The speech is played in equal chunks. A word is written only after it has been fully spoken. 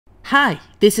Hi,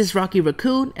 this is Rocky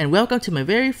Raccoon and welcome to my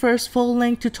very first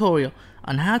full-length tutorial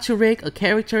on how to rig a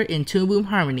character in Toon Boom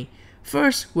Harmony.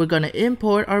 First, we're gonna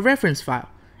import our reference file.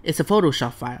 It's a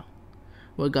Photoshop file.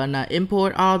 We're gonna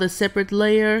import all the separate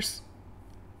layers.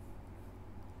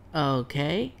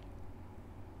 Okay.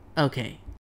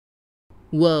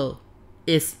 Whoa,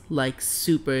 it's like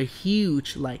super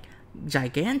huge, like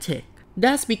gigantic.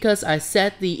 That's because I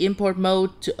set the import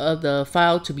mode of the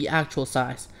file to be actual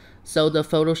size. So the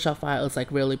Photoshop file is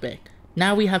like really big.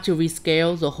 Now we have to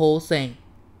rescale the whole thing.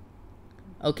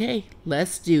 Okay,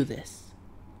 let's do this.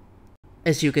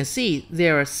 As you can see,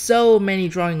 there are so many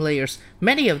drawing layers.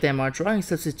 Many of them are drawing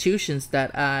substitutions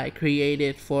that I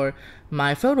created for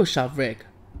my Photoshop rig.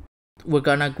 We're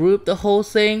gonna group the whole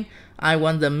thing. I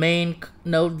want the main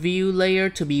node view layer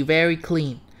to be very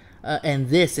clean. And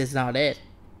this is not it.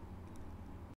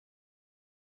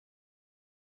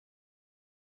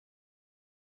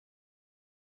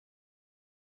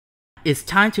 It's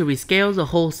time to rescale the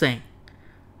whole thing.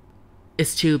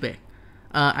 It's too big.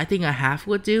 I think a half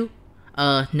would do.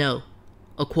 No.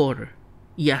 A quarter.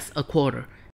 Yes, a quarter.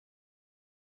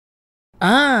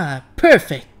 Ah,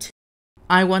 perfect!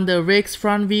 I want the rig's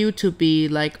front view to be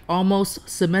like almost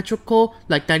symmetrical,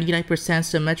 like 99%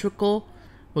 symmetrical.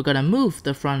 We're gonna move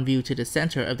the front view to the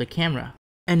center of the camera.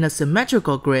 And a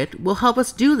symmetrical grid will help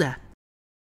us do that.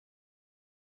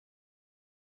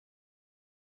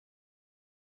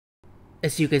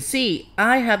 As you can see,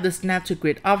 I have the snap to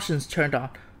grid options turned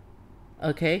on.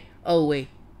 Okay, oh wait.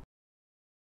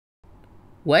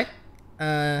 What?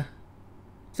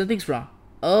 Something's wrong.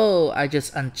 Oh, I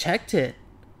just unchecked it.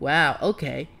 Wow,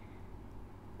 okay.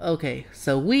 Okay,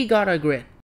 so we got our grid.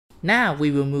 Now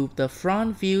we will move the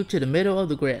front view to the middle of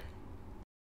the grid.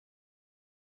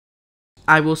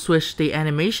 I will switch the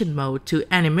animation mode to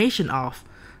animation off,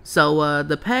 so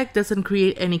the peg doesn't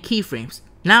create any keyframes.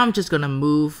 Now I'm just gonna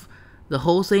move the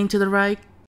whole thing to the right.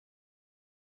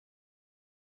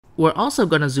 We're also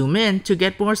gonna zoom in to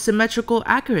get more symmetrical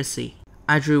accuracy.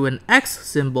 I drew an X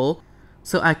symbol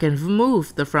so I can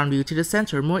move the front view to the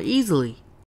center more easily.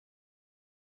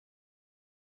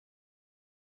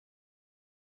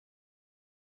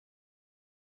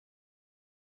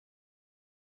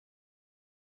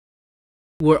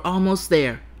 We're almost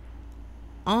there.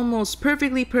 Almost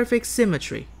perfectly perfect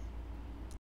symmetry.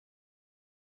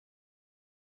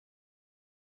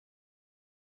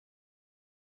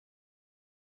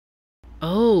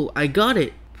 Oh, I got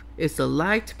it! It's a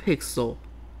light pixel.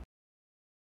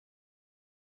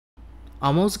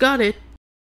 Almost got it.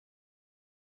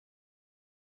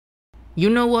 You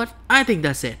know what? I think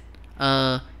that's it.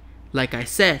 Like I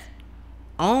said,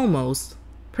 almost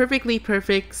perfectly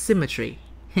perfect symmetry.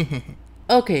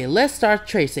 Okay, let's start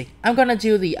tracing. I'm gonna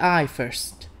do the eye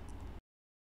first.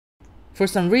 For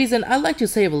some reason, I like to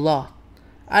save a lot.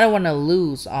 I don't wanna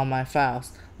lose all my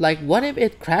files. Like, what if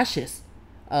it crashes?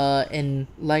 And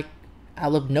like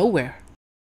out of nowhere.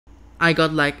 I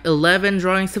got like 11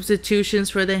 drawing substitutions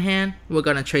for the hand. We're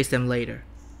gonna trace them later.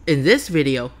 In this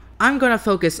video, I'm gonna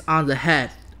focus on the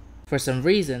head. For some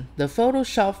reason, the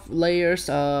Photoshop layers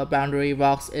boundary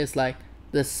box is like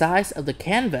the size of the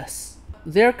canvas.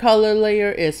 Their color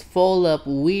layer is full of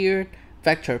weird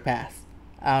vector paths.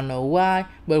 I don't know why,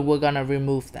 but we're gonna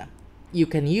remove them. You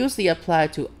can use the apply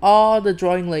to all the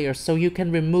drawing layers so you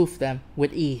can remove them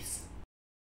with ease.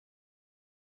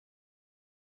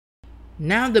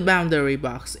 Now the boundary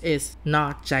box is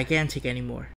not gigantic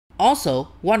anymore. Also,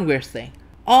 one weird thing.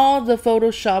 All the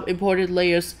Photoshop imported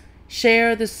layers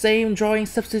share the same drawing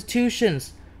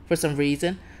substitutions for some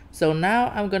reason. So now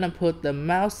I'm gonna put the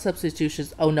mouse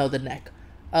substitutions, oh no, the neck.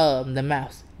 The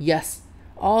mouse. Yes,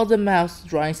 all the mouse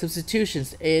drawing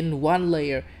substitutions in one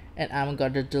layer, and I'm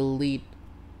gonna delete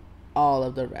all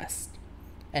of the rest.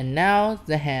 And now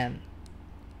the hand.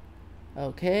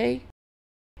 Okay.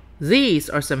 These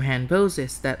are some hand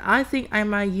poses that I think I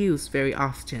might use very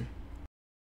often.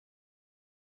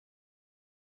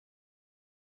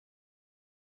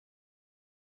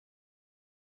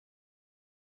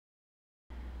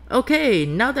 Okay,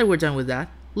 now that we're done with that,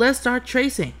 let's start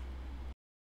tracing.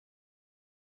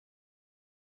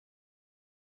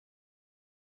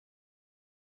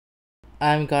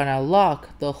 I'm gonna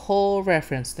lock the whole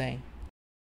reference thing.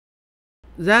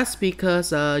 That's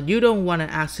because you don't want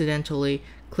to accidentally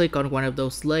click on one of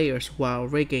those layers while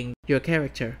rigging your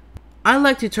character. I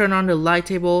like to turn on the light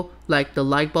table, like the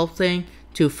light bulb thing,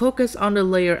 to focus on the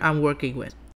layer I'm working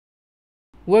with.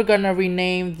 We're gonna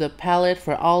rename the palette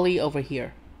for Ollie over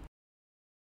here.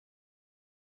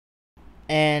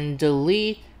 And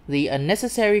delete the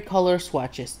unnecessary color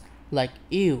swatches, like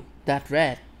ew, that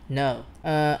red. No.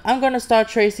 I'm gonna start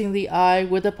tracing the eye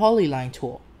with the polyline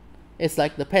tool. It's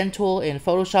like the pen tool in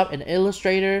Photoshop and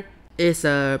Illustrator. It's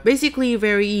basically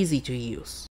very easy to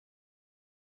use.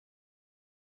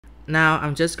 Now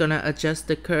I'm just gonna adjust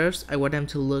the curves. I want them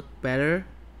to look better.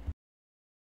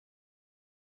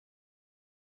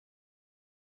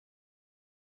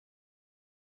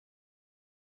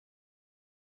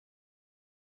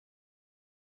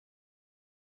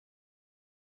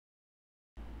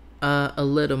 A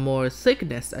little more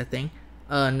thickness, I think.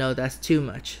 No, that's too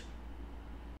much.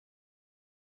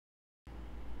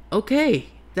 Okay,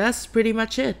 that's pretty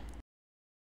much it.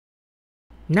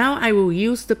 Now I will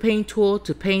use the paint tool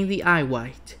to paint the eye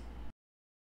white.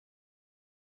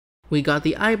 We got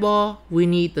the eyeball, we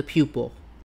need the pupil.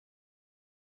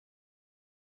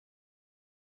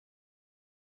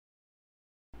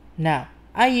 Now,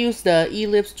 I use the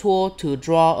ellipse tool to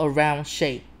draw a round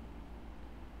shape.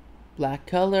 Black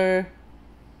color,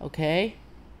 okay.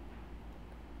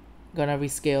 Gonna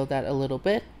rescale that a little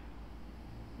bit.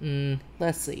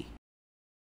 Let's see.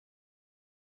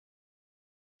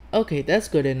 Okay, that's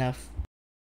good enough.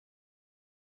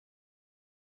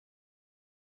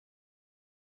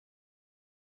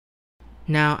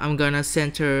 Now I'm gonna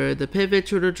center the pivot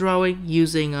to the drawing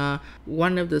using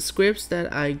one of the scripts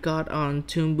that I got on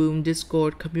Toon Boom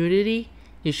Discord community.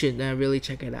 You should really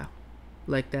check it out.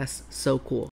 Like, that's so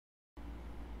cool.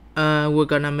 We're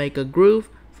gonna make a groove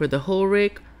for the whole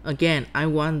rig. Again, I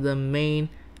want the main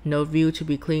node view to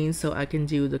be clean so I can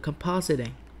do the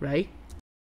compositing, right?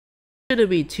 Shouldn't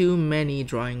be too many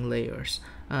drawing layers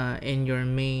in your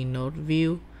main node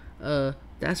view.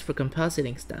 That's for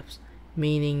compositing steps,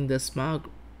 meaning the small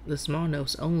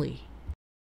nodes only.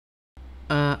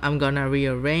 I'm gonna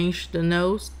rearrange the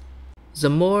nodes. The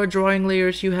more drawing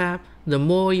layers you have, the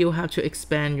more you'll have to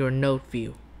expand your node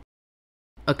view.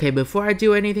 Okay, before I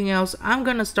do anything else, I'm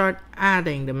gonna start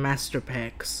adding the master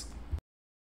pegs.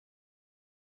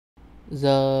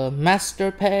 The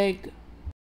master peg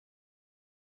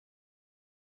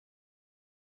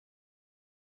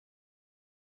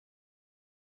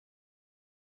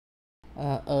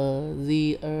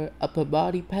the upper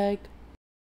body peg,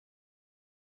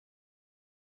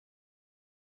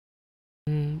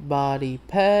 body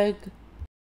peg,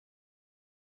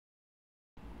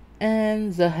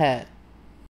 and the head.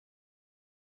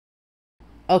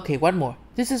 Okay, one more.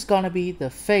 This is gonna be the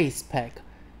face peg.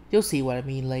 You'll see what I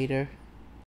mean later.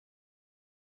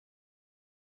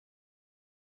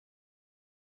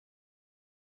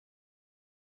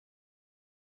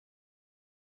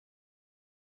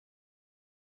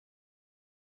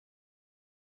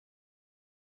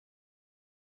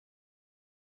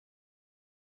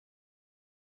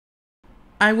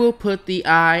 I will put the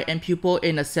eye and pupil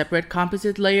in a separate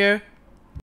composite layer.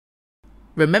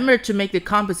 Remember to make the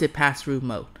composite pass-through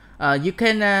mode. You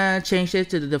can change it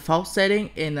to the default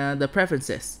setting in the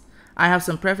preferences. I have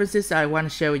some preferences I want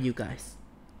to share with you guys.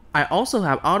 I also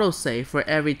have autosave for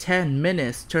every 10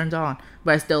 minutes turned on,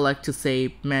 but I still like to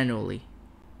save manually.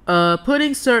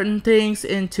 Putting certain things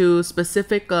into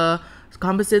specific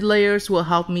composite layers will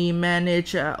help me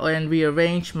manage and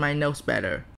rearrange my nodes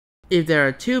better. If there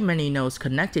are too many nodes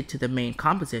connected to the main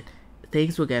composite,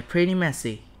 things will get pretty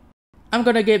messy. I'm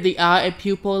gonna give the eye and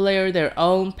pupil layer their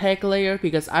own peg layer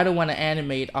because I don't want to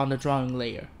animate on the drawing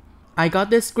layer. I got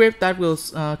this script that will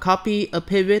copy a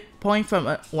pivot point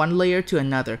from one layer to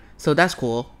another, so that's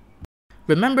cool.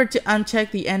 Remember to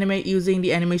uncheck the animate using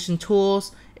the animation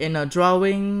tools in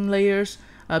drawing layers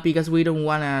because we don't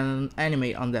want to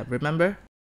animate on them, remember?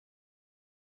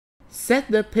 Set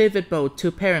the pivot mode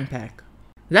to parent peg.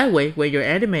 That way, when you're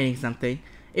animating something,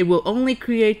 it will only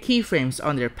create keyframes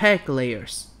on their peg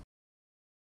layers.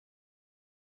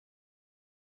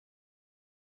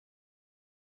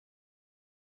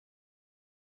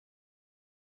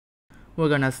 We're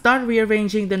gonna start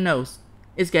rearranging the nodes.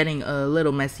 It's getting a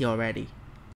little messy already.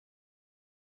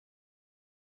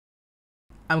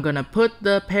 I'm gonna put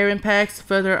the parent pegs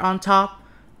further on top.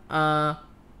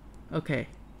 Okay.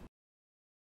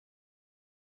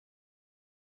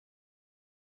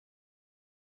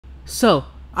 So,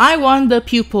 I want the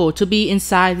pupil to be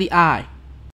inside the eye.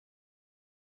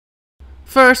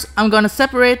 First, I'm gonna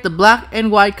separate the black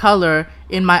and white color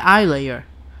in my eye layer.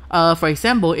 For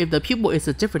example, if the pupil is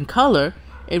a different color,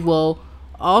 it will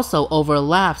also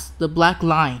overlap the black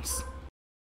lines.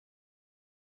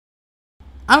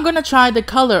 I'm gonna try the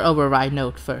color override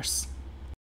node first.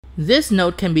 This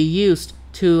node can be used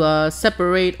to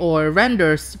separate or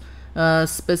render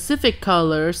specific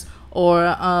colors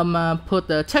or put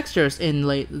the textures in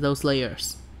those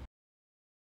layers.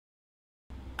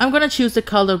 I'm gonna choose the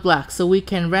color black so we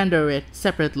can render it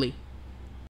separately.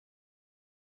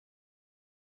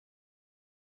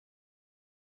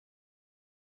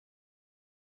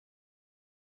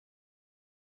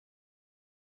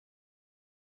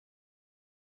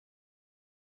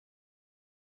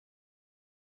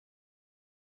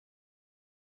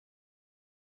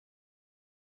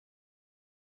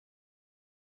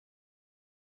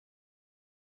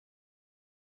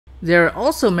 There are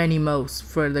also many modes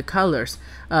for the colors.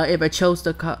 If I choose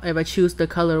the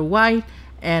color white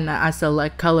and I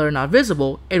select color not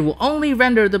visible, it will only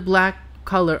render the black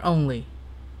color only.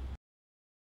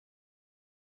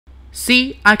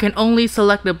 See, I can only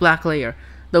select the black layer.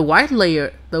 The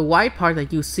white part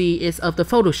that you see is of the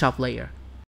Photoshop layer.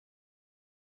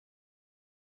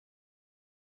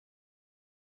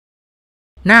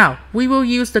 Now, we will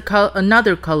use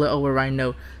another color override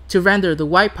node to render the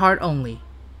white part only.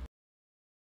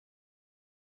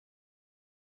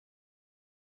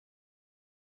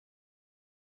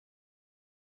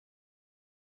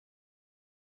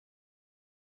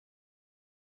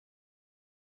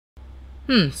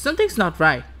 Something's not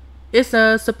right. It's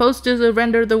supposed to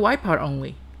render the white part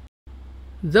only.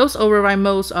 Those override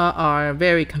modes are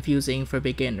very confusing for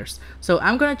beginners, so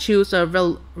I'm gonna choose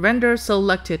render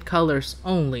selected colors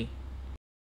only.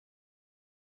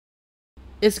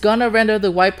 It's gonna render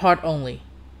the white part only.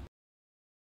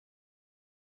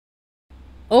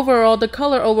 Overall, the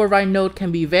color override node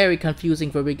can be very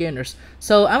confusing for beginners,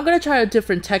 so I'm gonna try a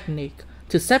different technique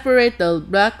to separate the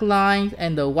black line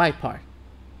and the white part.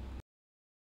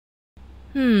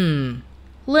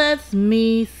 Let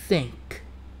me think.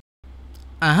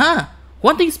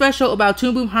 One thing special about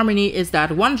Toon Boom Harmony is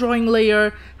that one drawing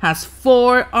layer has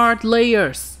 4 art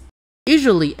layers.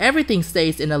 Usually everything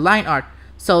stays in the line art,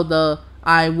 so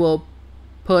I will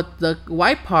put the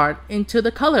white part into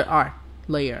the color art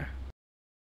layer.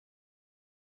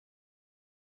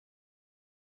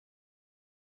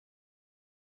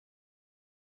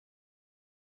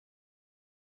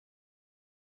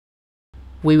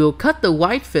 We will cut the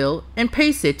white fill and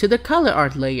paste it to the color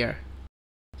art layer.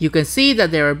 You can see that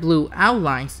there are blue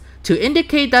outlines to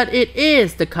indicate that it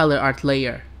is the color art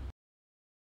layer.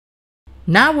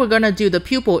 Now we're gonna do the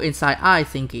pupil inside eye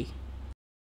thingy.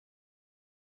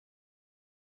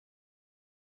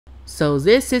 So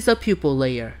this is a pupil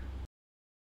layer.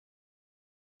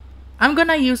 I'm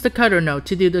gonna use the cutter node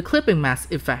to do the clipping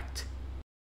mask effect.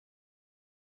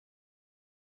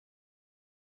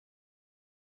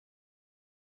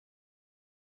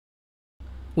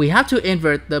 We have to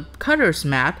invert the cutter's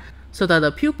mat so that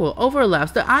the pupil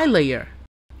overlaps the eye layer.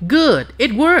 Good,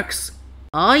 it works!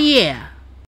 Oh yeah!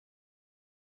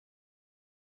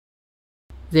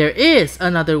 There is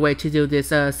another way to do this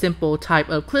simple type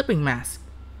of clipping mask.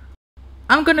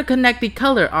 I'm gonna connect the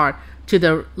color art to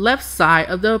the left side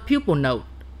of the pupil node.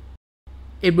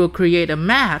 It will create a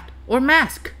mat or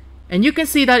mask, and you can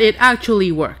see that it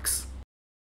actually works.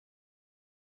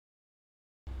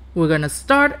 We're gonna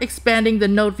start expanding the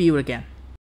node view again.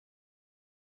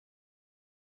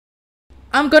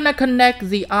 I'm gonna connect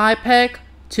the eye peg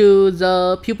to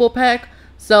the pupil peg,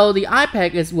 so the eye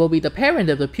peg will be the parent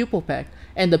of the pupil peg,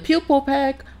 and the pupil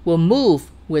peg will move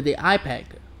with the eye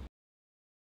peg.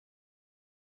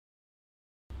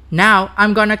 Now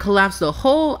I'm gonna collapse the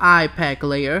whole eye peg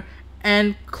layer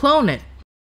and clone it.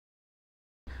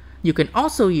 You can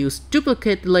also use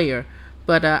duplicate layer,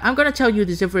 but I'm gonna tell you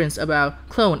the difference about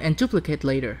clone and duplicate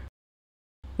later.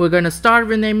 We're gonna start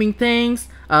renaming things,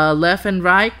 left and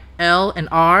right, L and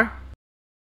R.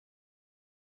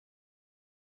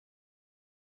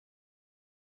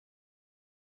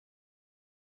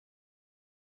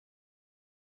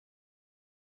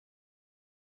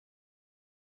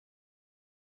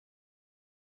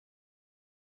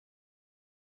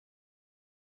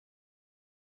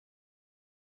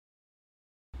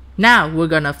 Now we're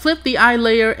gonna flip the eye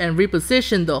layer and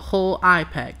reposition the whole eye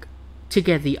peg to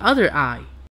get the other eye.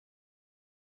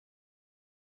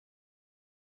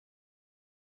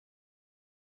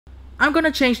 I'm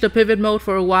gonna change the pivot mode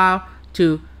for a while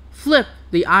to flip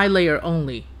the eye layer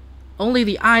only. Only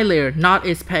the eye layer, not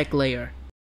its peg layer.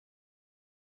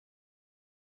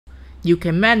 You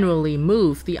can manually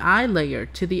move the eye layer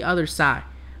to the other side,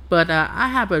 but I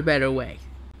have a better way.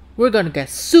 We're gonna get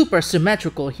super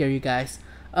symmetrical here, you guys.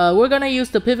 We're gonna use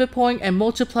the pivot point and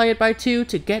multiply it by 2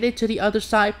 to get it to the other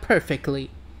side perfectly.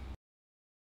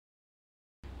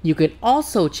 You can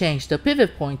also change the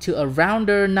pivot point to a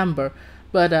rounder number,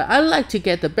 but I like to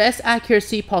get the best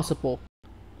accuracy possible.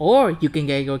 Or you can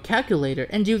get your calculator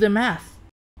and do the math.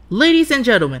 Ladies and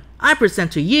gentlemen, I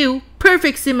present to you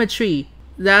perfect symmetry.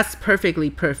 That's perfectly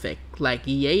perfect, like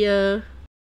yeah.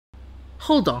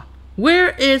 Hold on,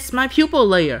 where is my pupil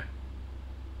layer?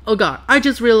 Oh god, I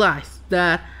just realized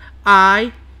that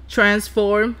I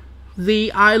transformed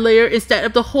the eye layer instead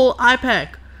of the whole eye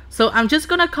peg. So I'm just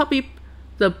gonna copy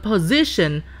the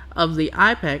position of the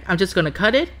eye peg. I'm just gonna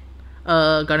cut it.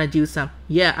 I'm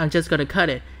just gonna cut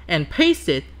it and paste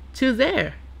it to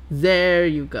there. There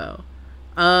you go.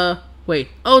 Wait,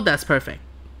 oh, that's perfect.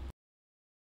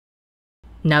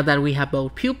 Now that we have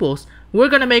both pupils, we're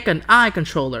gonna make an eye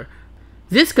controller.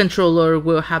 This controller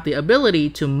will have the ability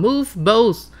to move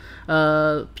both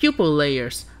pupil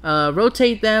layers,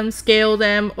 rotate them, scale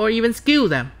them, or even skew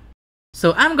them.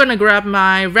 So I'm gonna grab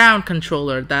my round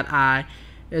controller that I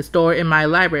store in my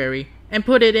library and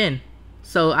put it in.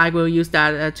 So I will use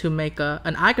that to make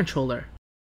an eye controller.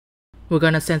 We're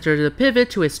gonna center the pivot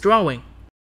to its drawing.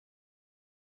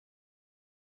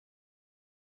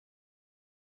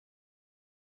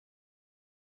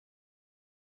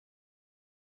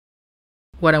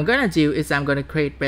 What I'm gonna do is I'm gonna create